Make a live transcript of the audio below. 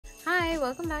Hi,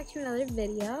 welcome back to another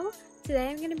video. Today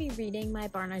I'm going to be reading my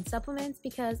Barnard supplements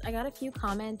because I got a few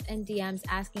comments and DMs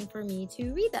asking for me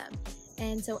to read them.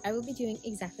 And so I will be doing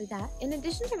exactly that. In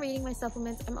addition to reading my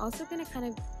supplements, I'm also going to kind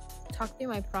of talk through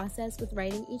my process with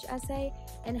writing each essay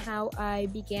and how I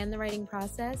began the writing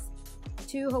process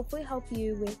to hopefully help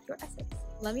you with your essays.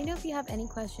 Let me know if you have any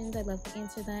questions. I'd love to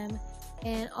answer them.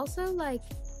 And also, I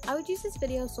would use this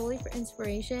video solely for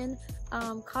inspiration.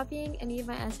 Copying any of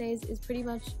my essays is pretty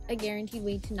much a guaranteed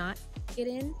way to not get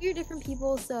in. We're different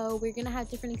people, so we're gonna have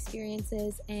different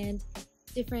experiences and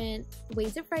different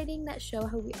ways of writing that show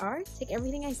who we are. Take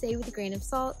everything I say with a grain of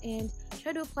salt and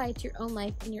try to apply it to your own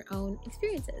life and your own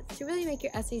experiences to really make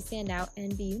your essay stand out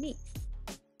and be unique.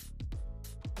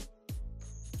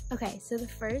 Okay, so the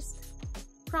first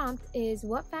prompt is,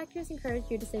 what factors encouraged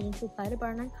your decision to apply to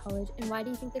Barnard College, and why do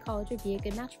you think the college would be a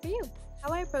good match for you?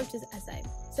 How I approach this essay.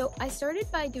 So I started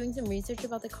by doing some research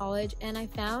about the college, and I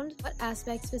found what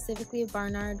aspects specifically of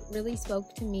Barnard really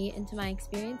spoke to me and to my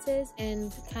experiences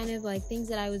and kind of things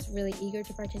that I was really eager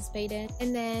to participate in.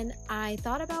 And then I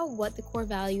thought about what the core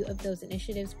value of those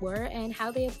initiatives were and how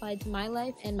they applied to my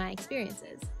life and my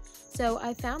experiences. So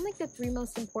I found the three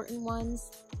most important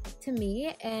ones to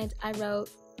me, and I wrote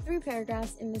 3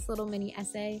 paragraphs in this little mini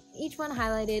essay. Each one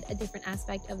highlighted a different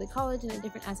aspect of the college and a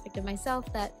different aspect of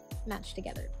myself that matched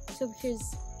together. So here's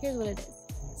what it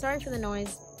is. Sorry for the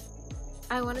noise.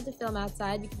 I wanted to film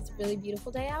outside because it's a really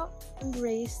beautiful day out.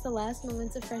 Embrace the last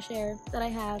moments of fresh air that I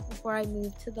have before I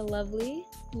move to the lovely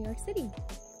New York City.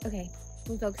 Okay,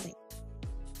 I'm focusing.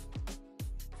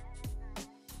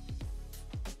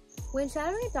 When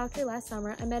shadowing a doctor last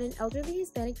summer, I met an elderly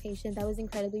Hispanic patient that was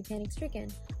incredibly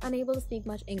panic-stricken, unable to speak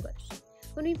much English.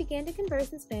 When we began to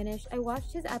converse in Spanish, I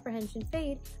watched his apprehension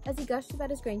fade as he gushed about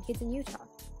his grandkids in Utah.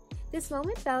 This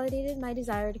moment validated my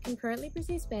desire to concurrently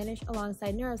pursue Spanish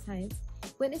alongside neuroscience,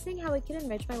 witnessing how it could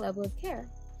enrich my level of care.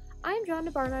 I am drawn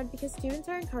to Barnard because students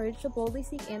are encouraged to boldly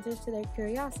seek answers to their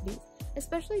curiosities,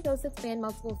 especially those that span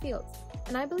multiple fields,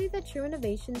 and I believe that true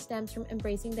innovation stems from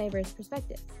embracing diverse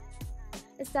perspectives.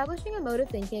 Establishing a mode of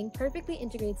thinking perfectly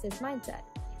integrates this mindset,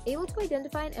 able to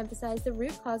identify and emphasize the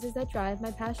root causes that drive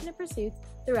my passionate pursuits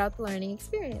throughout the learning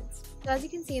experience. So as you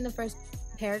can see in the first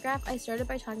paragraph, I started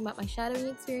by talking about my shadowing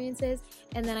experiences,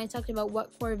 and then I talked about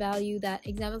what core value that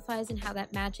exemplifies and how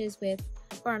that matches with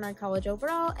Barnard College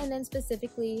overall, and then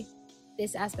specifically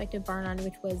this aspect of Barnard,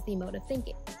 which was the mode of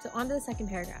thinking. So on to the second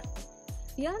paragraph.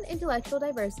 Beyond intellectual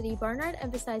diversity, Barnard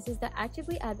emphasizes that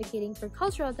actively advocating for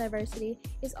cultural diversity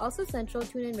is also central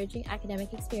to an enriching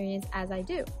academic experience, as I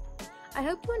do. I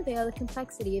hope to unveil the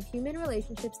complexity of human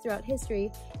relationships throughout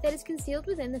history that is concealed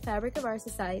within the fabric of our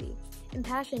society,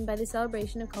 impassioned by the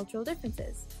celebration of cultural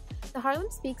differences. The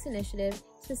Harlem Speaks initiative,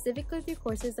 specifically through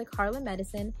courses like Harlem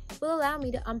Medicine, will allow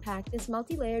me to unpack this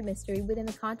multi-layered mystery within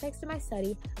the context of my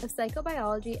study of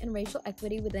psychobiology and racial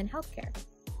equity within healthcare.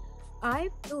 I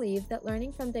believe that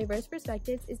learning from diverse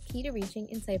perspectives is key to reaching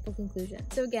insightful conclusions.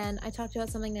 So again, I talked about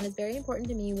something that is very important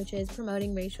to me, which is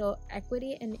promoting racial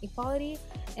equity and equality.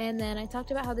 And then I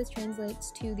talked about how this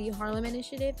translates to the Harlem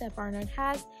initiative that Barnard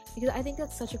has, because I think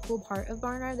that's such a cool part of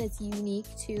Barnard that's unique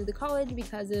to the college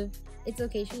because of its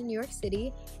location in New York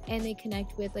City, and they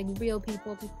connect with real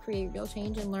people to create real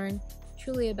change and learn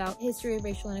truly about history of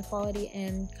racial inequality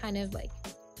and kind of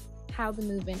how the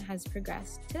movement has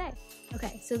progressed today.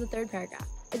 Okay, so the third paragraph.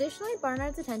 Additionally,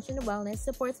 Barnard's attention to wellness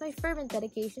supports my fervent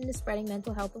dedication to spreading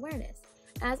mental health awareness.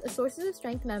 As a Sources of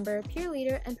Strength member, peer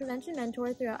leader, and prevention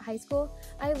mentor throughout high school,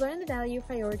 I have learned the value of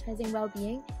prioritizing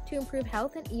well-being to improve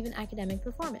health and even academic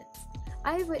performance.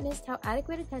 I have witnessed how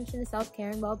adequate attention to self-care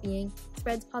and well-being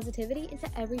spreads positivity into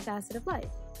every facet of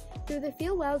life. Through the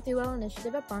Feel Well, Do Well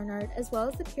initiative at Barnard, as well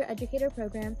as the Peer Educator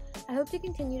program, I hope to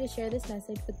continue to share this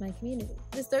message with my community.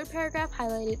 This third paragraph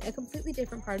highlighted a completely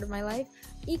different part of my life,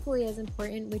 equally as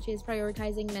important, which is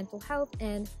prioritizing mental health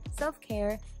and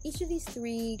self-care. Each of these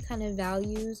 3 kind of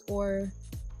values or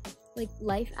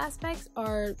life aspects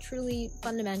are truly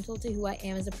fundamental to who I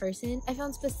am as a person. I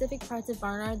found specific parts of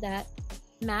Barnard that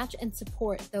match and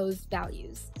support those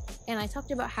values. And I talked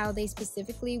about how they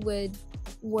specifically would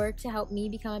work to help me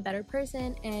become a better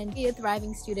person and be a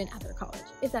thriving student at their college,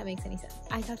 if that makes any sense.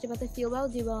 I talked about the Feel Well,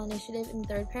 Do Well initiative in the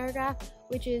third paragraph,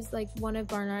 which is one of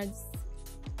Barnard's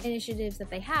initiatives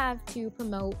that they have to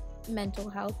promote mental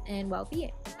health and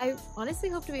well-being. I honestly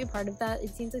hope to be a part of that. It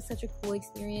seems like such a cool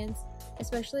experience,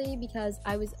 especially because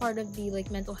I was part of the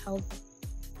mental health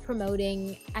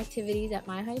promoting activities at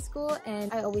my high school,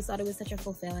 and I always thought it was such a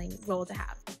fulfilling role to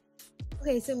have.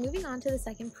 Okay, so moving on to the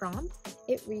second prompt,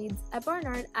 it reads, at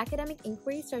Barnard, academic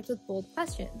inquiry starts with bold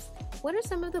questions. What are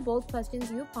some of the bold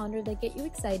questions you have pondered that get you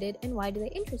excited, and why do they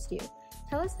interest you?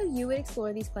 Tell us how you would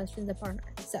explore these questions at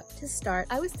Barnard. So, to start,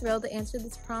 I was thrilled to answer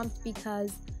this prompt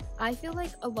because I feel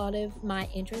like a lot of my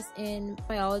interest in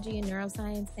biology and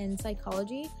neuroscience and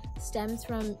psychology stems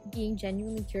from being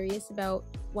genuinely curious about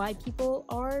why people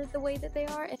are the way that they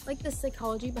are, and like the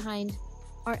psychology behind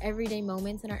our everyday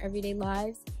moments and our everyday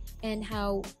lives, and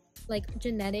how like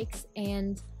genetics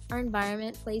and our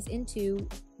environment plays into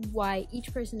why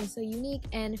each person is so unique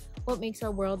and what makes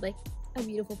our world like a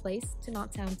beautiful place, to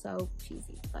not sound so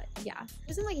cheesy. But yeah, it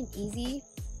wasn't like an easy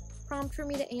prompt for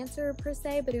me to answer per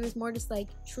se, but it was more just like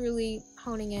truly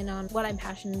honing in on what I'm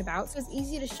passionate about. So it's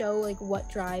easy to show like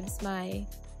what drives my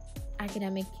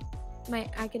academic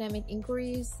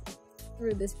inquiries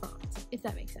through this prompt, if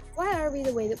that makes sense. Why are we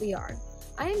the way that we are?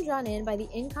 I am drawn in by the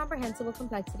incomprehensible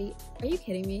complexity. Are you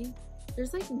kidding me?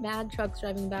 There's like mad trucks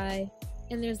driving by,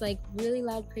 and there's like really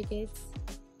loud crickets,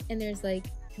 and there's like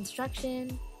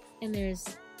construction, and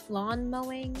there's lawn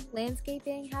mowing,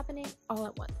 landscaping happening all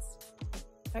at once,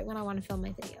 right when I want to film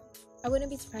my video. I wouldn't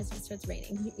be surprised if it starts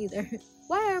raining either.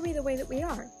 Why are we the way that we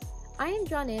are? I am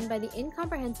drawn in by the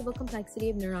incomprehensible complexity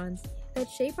of neurons that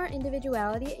shape our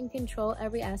individuality and control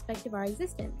every aspect of our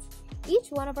existence. Each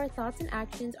one of our thoughts and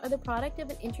actions are the product of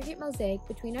an intricate mosaic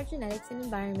between our genetics and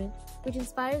environment, which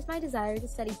inspires my desire to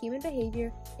study human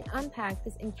behavior and unpack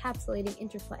this encapsulating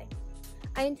interplay.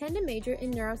 I intend to major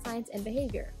in neuroscience and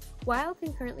behavior, while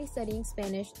concurrently studying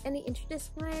Spanish and the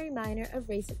interdisciplinary minor of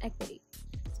race and equity.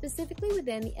 Specifically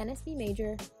within the NSB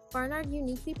major, Barnard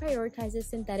uniquely prioritizes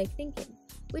synthetic thinking,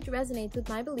 which resonates with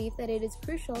my belief that it is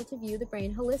crucial to view the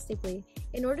brain holistically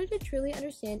in order to truly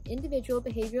understand individual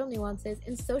behavioral nuances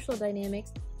and social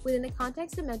dynamics within the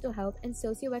context of mental health and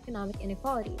socioeconomic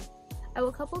inequalities. I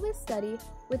will couple this study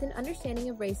with an understanding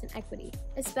of race and equity,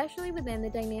 especially within the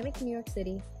dynamic New York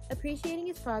City, appreciating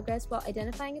its progress while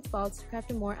identifying its faults to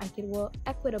craft a more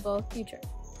equitable future.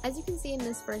 As you can see in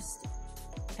this first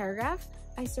paragraph,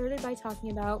 I started by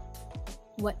talking about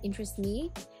what interests me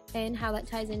and how that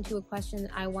ties into a question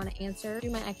that I want to answer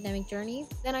through my academic journey.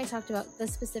 Then I talked about the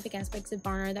specific aspects of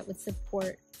Barnard that would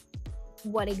support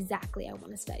what exactly I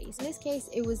want to study. So in this case,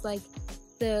 it was like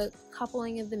the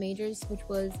coupling of the majors, which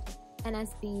was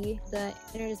NSB, the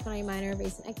interdisciplinary minor of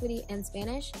race and equity, and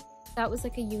Spanish. That was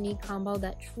like a unique combo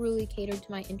that truly catered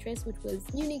to my interests, which was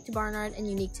unique to Barnard and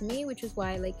unique to me, which is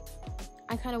why like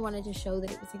I kind of wanted to show that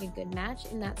it was like a good match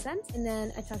in that sense. And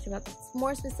then I talked about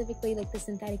more specifically like the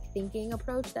synthetic thinking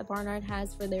approach that Barnard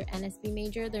has for their NSB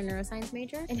major, their neuroscience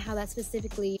major, and how that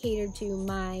specifically catered to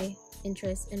my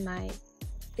interests and my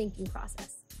thinking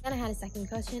process. Then I had a second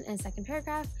question and a second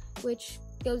paragraph, which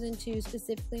goes into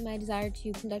specifically my desire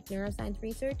to conduct neuroscience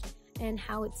research and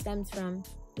how it stems from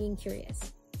being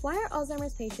curious. Why are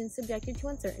Alzheimer's patients subjected to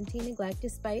uncertainty and neglect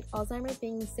despite Alzheimer's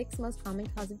being the 6th most common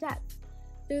cause of death?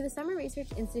 Through the Summer Research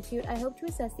Institute, I hope to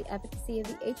assess the efficacy of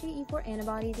the HAE4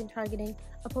 antibodies in targeting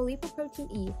apolipoprotein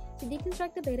E to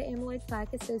deconstruct the beta-amyloid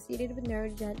plaque associated with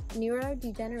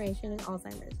neurodegeneration and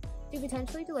Alzheimer's, to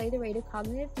potentially delay the rate of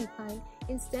cognitive decline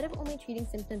instead of only treating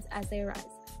symptoms as they arise.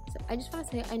 So I just want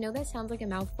to say, I know that sounds like a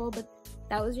mouthful, but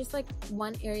that was just like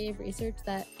one area of research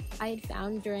that I had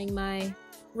found during my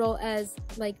role as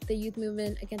like the youth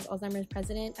movement against Alzheimer's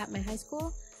president at my high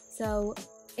school. So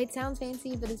it sounds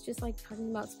fancy, but it's just like talking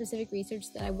about specific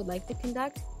research that I would like to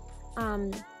conduct.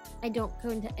 I don't go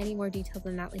into any more detail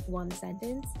than that, like one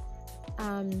sentence.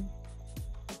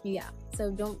 Yeah,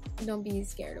 so don't be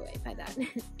scared away by that.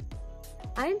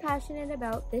 I am passionate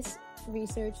about this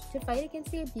research to fight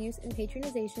against the abuse and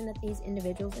patronization that these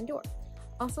individuals endure.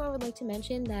 Also, I would like to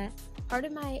mention that part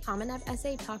of my Common App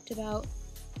essay talked about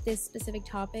this specific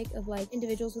topic of like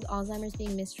individuals with Alzheimer's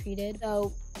being mistreated,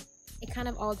 so it kind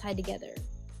of all tied together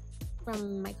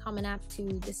from my Common App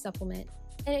to this supplement,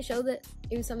 and it showed that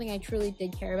it was something I truly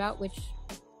did care about, which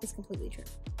is completely true.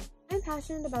 I'm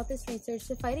passionate about this research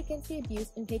to fight against the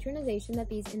abuse and patronization that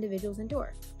these individuals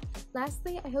endure.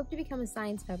 Lastly, I hope to become a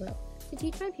science fellow, to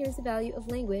teach my peers the value of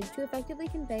language to effectively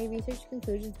convey research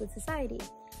conclusions with society.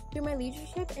 Through my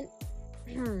leadership in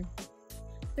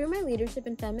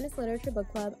Feminist Literature Book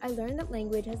Club, I learned that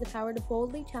language has the power to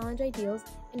boldly challenge ideals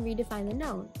and redefine the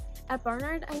known. At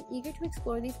Barnard, I'm eager to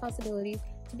explore these possibilities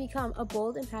to become a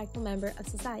bold, impactful member of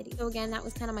society. So again, that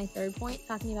was kind of my third point,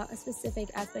 talking about a specific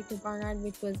aspect of Barnard,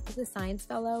 which was the Science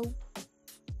Fellow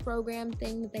program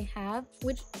thing that they have,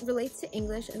 which relates to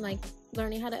English and like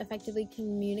learning how to effectively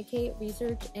communicate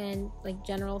research and like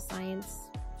general science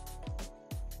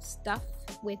stuff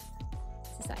with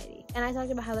society. And I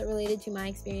talked about how that related to my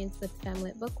experience with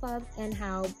Femlit Book Club and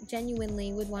how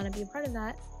genuinely would want to be a part of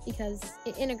that because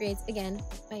it integrates, again,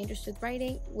 my interest with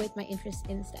writing with my interest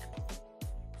in STEM.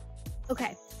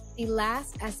 Okay, the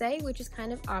last essay, which is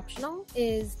kind of optional,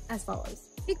 is as follows.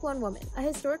 Pick one woman, a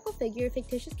historical figure,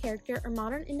 fictitious character, or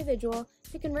modern individual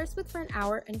to converse with for an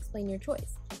hour and explain your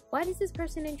choice. Why does this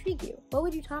person intrigue you? What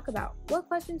would you talk about? What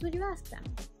questions would you ask them?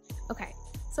 Okay,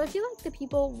 so I feel like the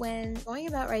people, when going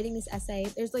about writing this essay,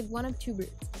 there's like one of two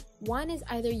routes. One is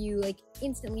either you like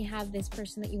instantly have this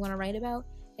person that you want to write about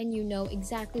and you know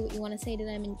exactly what you want to say to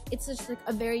them and it's just like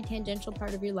a very tangential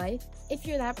part of your life. If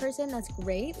you're that person, that's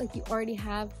great. Like you already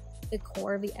have the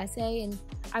core of the essay, and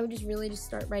I would just really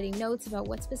start writing notes about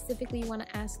what specifically you want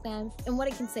to ask them and what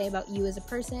it can say about you as a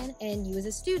person and you as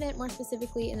a student more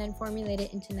specifically, and then formulate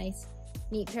it into nice,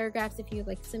 neat paragraphs if you have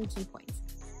like some key points.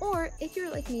 Or if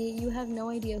you're like me, you have no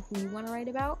idea who you want to write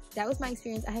about. That was my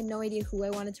experience. I had no idea who I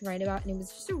wanted to write about, and it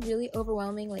was just a really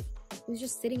overwhelming, like, it was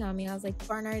just sitting on me. I was like,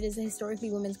 Barnard is a historically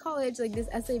women's college, like this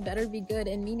essay better be good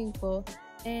and meaningful,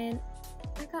 and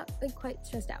I got like quite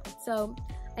stressed out. So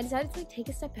I decided to like take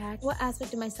a step back. What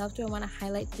aspect of myself do I want to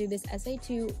highlight through this essay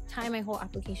to tie my whole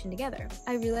application together?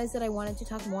 I realized that I wanted to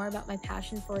talk more about my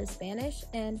passion for Spanish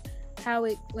and how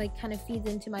it like kind of feeds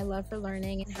into my love for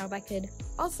learning and how that could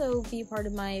also be part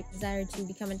of my desire to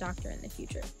become a doctor in the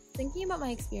future. Thinking about my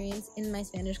experience in my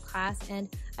Spanish class, and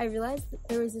I realized that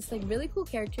there was this like really cool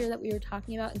character that we were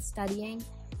talking about and studying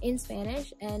in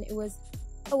Spanish, and it was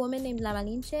a woman named La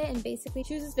Malinche, and basically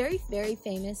she was this very, very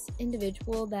famous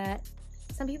individual that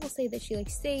some people say that she like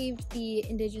saved the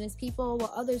indigenous people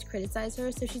while others criticize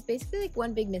her. So she's basically like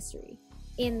one big mystery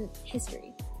in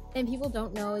history, and people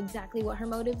don't know exactly what her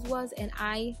motives was, and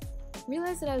I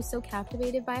realized that I was so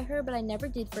captivated by her, but I never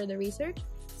did further research.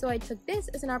 So I took this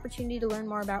as an opportunity to learn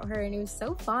more about her, and it was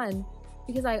so fun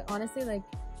because I honestly like,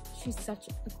 she's such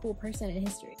a cool person in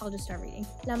history. I'll just start reading.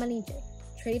 La Malinche.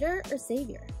 Traitor or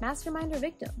savior? Mastermind or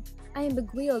victim? I am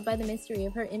beguiled by the mystery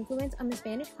of her influence on the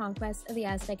Spanish conquest of the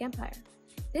Aztec Empire.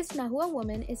 This Nahua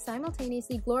woman is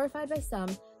simultaneously glorified by some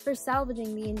for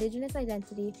salvaging the indigenous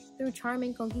identity through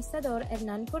charming conquistador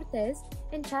Hernán Cortés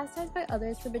and chastised by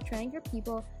others for betraying her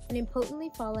people and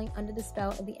impotently falling under the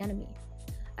spell of the enemy.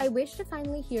 I wish to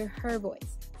finally hear her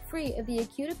voice, free of the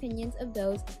acute opinions of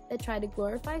those that try to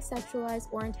glorify, sexualize,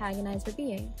 or antagonize her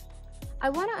being. I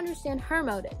want to understand her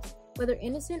motives, whether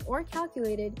innocent or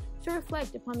calculated, to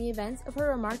reflect upon the events of her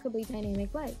remarkably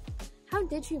dynamic life. How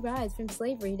did she rise from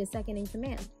slavery to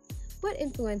second-in-command? What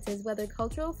influences, whether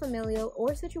cultural, familial, or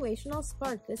situational,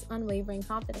 sparked this unwavering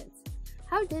confidence?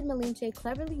 How did Malinche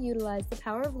cleverly utilize the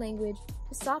power of language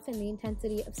to soften the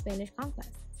intensity of Spanish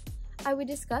conquests? I would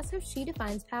discuss how she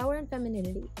defines power and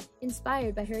femininity,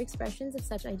 inspired by her expressions of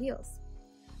such ideals.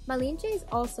 Malinche is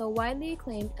also widely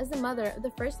acclaimed as the mother of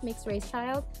the first mixed-race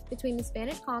child between the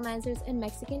Spanish colonizers and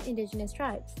Mexican indigenous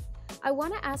tribes. I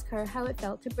want to ask her how it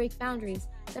felt to break boundaries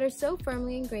that are so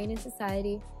firmly ingrained in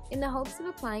society in the hopes of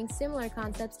applying similar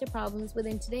concepts to problems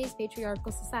within today's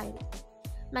patriarchal society.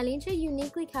 Malinche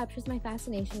uniquely captures my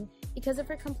fascination because of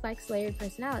her complex, layered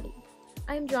personality.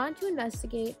 I am drawn to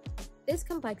investigate this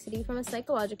complexity from a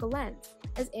psychological lens,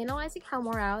 as analyzing how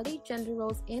morality, gender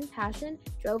roles, and passion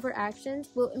drove her actions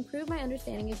will improve my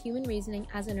understanding of human reasoning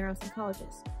as a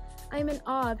neuropsychologist. I am in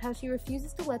awe of how she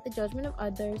refuses to let the judgment of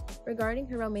others regarding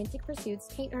her romantic pursuits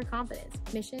taint her confidence,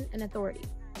 mission, and authority.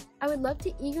 I would love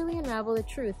to eagerly unravel the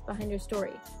truth behind her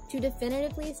story, to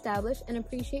definitively establish and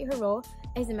appreciate her role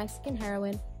as a Mexican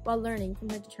heroine while learning from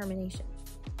her determination.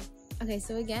 Okay,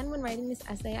 so again, when writing this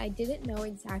essay, I didn't know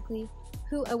exactly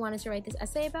who I wanted to write this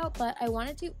essay about, but I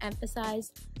wanted to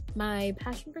emphasize my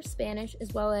passion for Spanish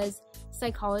as well as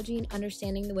psychology and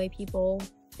understanding the way people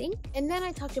think. And then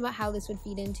I talked about how this would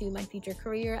feed into my future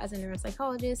career as a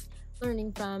neuropsychologist,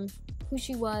 learning from who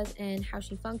she was and how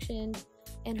she functioned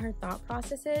and her thought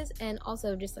processes, and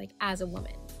also just like as a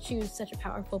woman. She was such a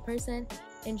powerful person,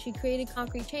 and she created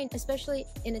concrete change, especially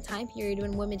in a time period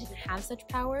when women didn't have such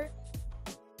power.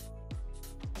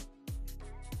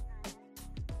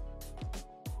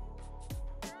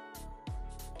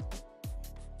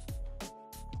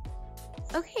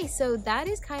 Okay, so that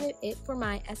is kind of it for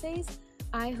my essays.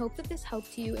 I hope that this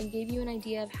helped you and gave you an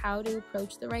idea of how to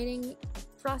approach the writing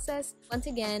process. Once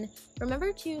again,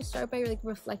 remember to start by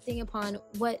reflecting upon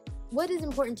what is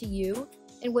important to you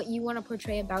and what you want to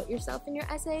portray about yourself in your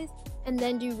essays, and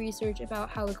then do research about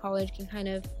how the college can kind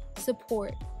of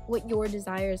support what your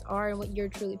desires are and what you're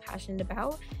truly passionate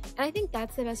about. And I think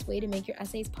that's the best way to make your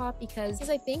essays pop, because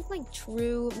I think like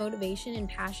true motivation and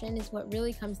passion is what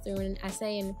really comes through in an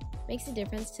essay and makes a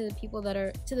difference to the people that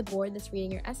are, to the board that's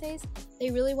reading your essays.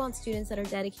 They really want students that are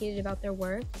dedicated about their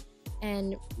work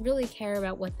and really care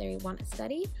about what they want to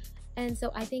study. And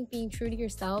so I think being true to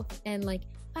yourself and like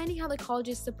finding how the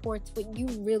college supports what you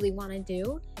really want to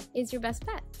do is your best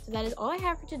bet. So that is all I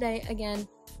have for today. Again,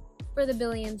 for the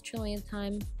billionth, trillionth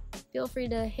time, feel free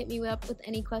to hit me up with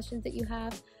any questions that you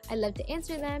have. I'd love to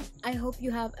answer them. I hope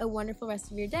you have a wonderful rest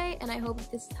of your day, and I hope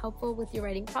this is helpful with your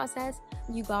writing process.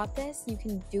 You got this. You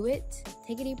can do it.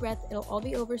 Take a deep breath. It'll all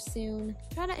be over soon.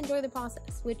 Try to enjoy the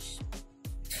process, which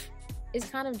is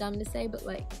kind of dumb to say, but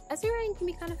like essay writing can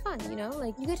be kind of fun, you know?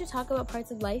 Like you get to talk about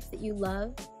parts of life that you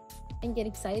love and get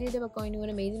excited about going to an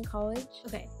amazing college.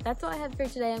 Okay, that's all I have for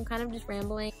today. I'm kind of just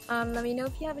rambling. Let me know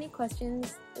if you have any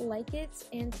questions, like it,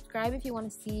 and subscribe if you want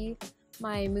to see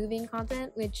my moving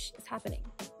content, which is happening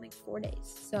in like 4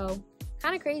 days. So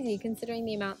kind of crazy considering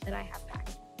the amount that I have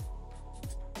packed.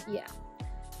 Yeah,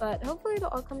 but hopefully it'll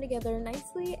all come together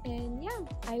nicely, and yeah,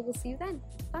 I will see you then.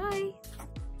 Bye!